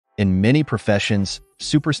In many professions,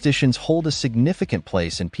 superstitions hold a significant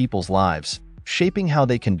place in people's lives, shaping how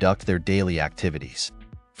they conduct their daily activities.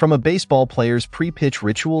 From a baseball player's pre-pitch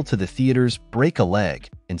ritual to the theater's break a leg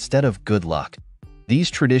instead of good luck,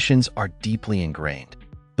 these traditions are deeply ingrained.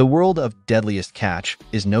 The world of Deadliest Catch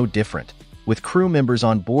is no different, with crew members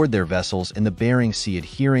on board their vessels in the Bering Sea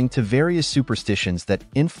adhering to various superstitions that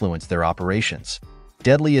influence their operations.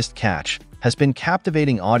 Deadliest Catch has been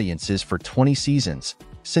captivating audiences for 20 seasons,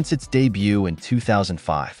 since its debut in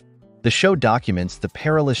 2005. The show documents the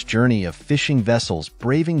perilous journey of fishing vessels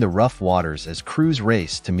braving the rough waters as crews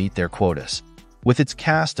race to meet their quotas. With its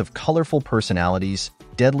cast of colorful personalities,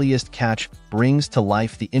 Deadliest Catch brings to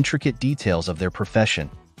life the intricate details of their profession,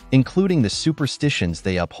 including the superstitions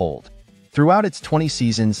they uphold. Throughout its 20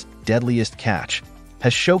 seasons, Deadliest Catch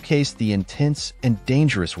has showcased the intense and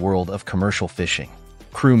dangerous world of commercial fishing.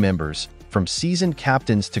 Crew members, from seasoned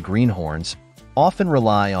captains to greenhorns, often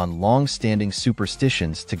rely on long-standing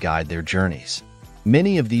superstitions to guide their journeys.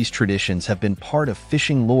 Many of these traditions have been part of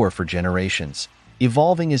fishing lore for generations,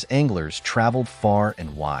 evolving as anglers traveled far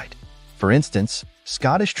and wide. For instance,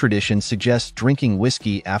 Scottish traditions suggest drinking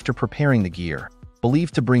whiskey after preparing the gear,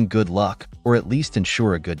 believed to bring good luck or at least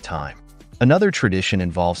ensure a good time. Another tradition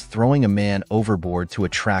involves throwing a man overboard to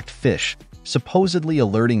attract fish, supposedly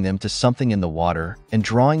alerting them to something in the water and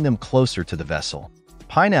drawing them closer to the vessel.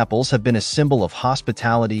 Pineapples have been a symbol of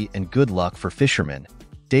hospitality and good luck for fishermen,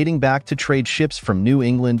 dating back to trade ships from New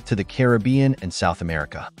England to the Caribbean and South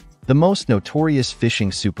America. The most notorious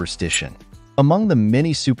fishing superstition. Among the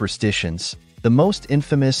many superstitions, the most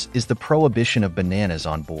infamous is the prohibition of bananas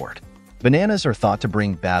on board. Bananas are thought to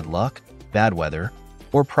bring bad luck, bad weather,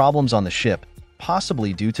 or problems on the ship,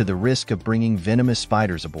 possibly due to the risk of bringing venomous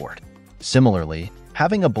spiders aboard. Similarly,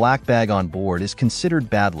 having a black bag on board is considered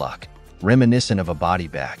bad luck, reminiscent of a body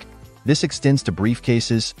bag. This extends to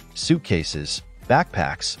briefcases, suitcases,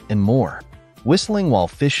 backpacks, and more. Whistling while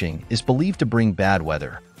fishing is believed to bring bad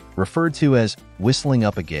weather, referred to as whistling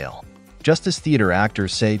up a gale. Just as theater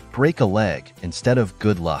actors say break a leg instead of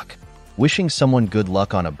good luck, wishing someone good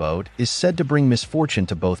luck on a boat is said to bring misfortune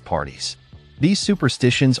to both parties. These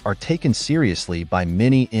superstitions are taken seriously by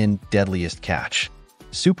many in Deadliest Catch.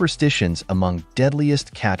 Superstitions among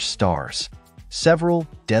Deadliest Catch stars. Several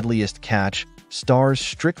Deadliest Catch stars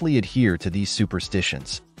strictly adhere to these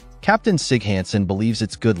superstitions. Captain Sighansen believes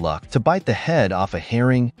it's good luck to bite the head off a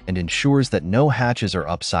herring and ensures that no hatches are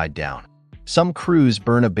upside down. Some crews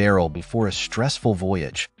burn a barrel before a stressful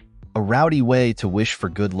voyage, a rowdy way to wish for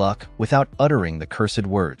good luck without uttering the cursed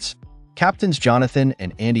words. Captains Jonathan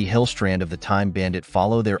and Andy Hillstrand of the Time Bandit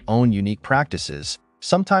follow their own unique practices,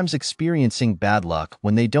 sometimes experiencing bad luck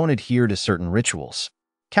when they don't adhere to certain rituals.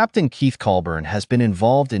 Captain Keith Colburn has been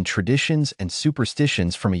involved in traditions and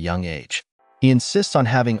superstitions from a young age. He insists on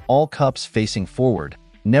having all cups facing forward,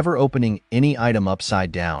 never opening any item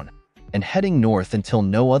upside down, and heading north until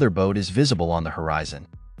no other boat is visible on the horizon.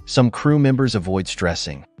 Some crew members avoid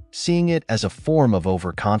stressing, seeing it as a form of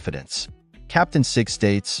overconfidence. Captain Sig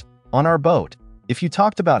states, "On our boat, if you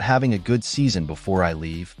talked about having a good season before I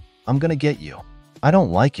leave, I'm gonna get you. I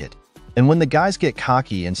don't like it. And when the guys get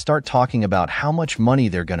cocky and start talking about how much money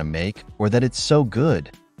they're gonna make or that it's so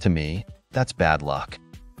good, to me, that's bad luck."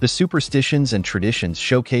 The superstitions and traditions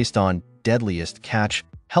showcased on Deadliest Catch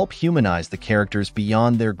help humanize the characters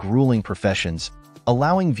beyond their grueling professions,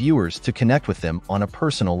 allowing viewers to connect with them on a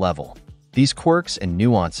personal level. These quirks and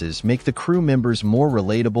nuances make the crew members more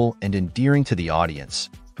relatable and endearing to the audience,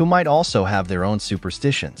 who might also have their own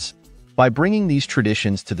superstitions. By bringing these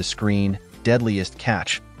traditions to the screen, Deadliest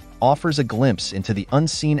Catch offers a glimpse into the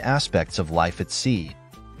unseen aspects of life at sea,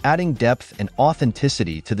 adding depth and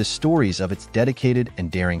authenticity to the stories of its dedicated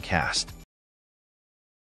and daring cast.